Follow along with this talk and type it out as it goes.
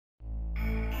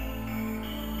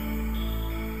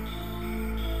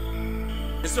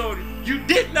And so you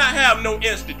did not have no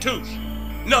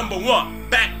institution. Number one,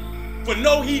 back for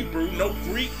no Hebrew, no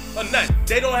Greek, or nothing.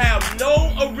 They don't have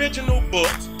no original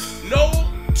books, no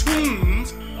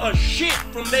tombs, or shit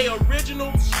from their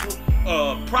original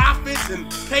prophets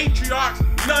and patriarchs,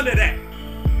 none of that.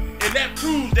 And that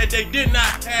proves that they did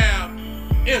not have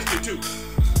institutions.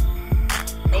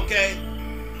 Okay?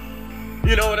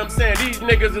 You know what I'm saying? These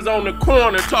niggas is on the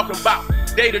corner talking about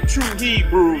they the true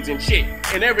Hebrews and shit.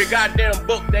 And every goddamn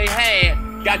book they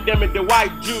had, goddamn it, the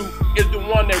white Jew is the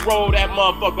one that rolled that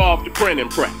motherfucker off the printing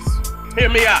press. Hear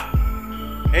me out.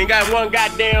 Ain't got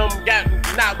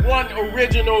not one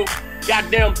original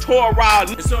goddamn Torah.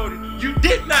 So you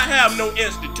did not have no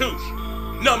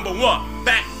institution. Number one,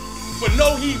 back for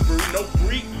no Hebrew, no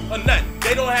Greek, or nothing.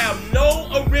 They don't have no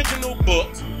original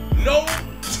books, no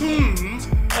tombs,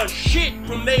 or shit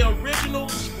from their original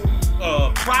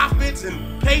prophets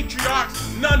and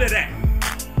patriarchs, none of that.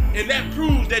 And that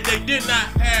proves that they did not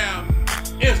have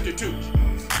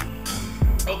institutions.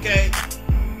 Okay?